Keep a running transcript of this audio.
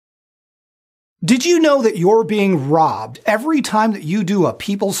Did you know that you're being robbed every time that you do a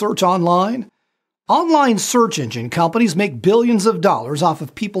people search online? Online search engine companies make billions of dollars off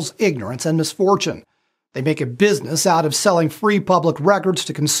of people's ignorance and misfortune. They make a business out of selling free public records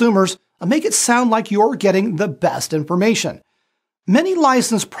to consumers and make it sound like you're getting the best information. Many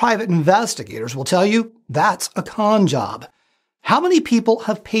licensed private investigators will tell you that's a con job. How many people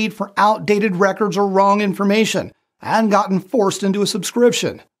have paid for outdated records or wrong information and gotten forced into a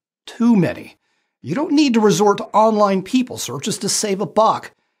subscription? Too many. You don't need to resort to online people searches to save a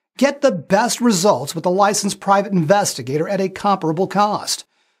buck. Get the best results with a licensed private investigator at a comparable cost.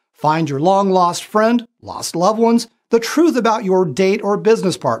 Find your long-lost friend, lost loved ones, the truth about your date or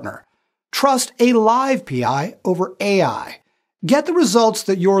business partner. Trust a live PI over AI. Get the results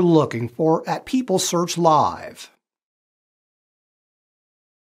that you're looking for at People Search Live.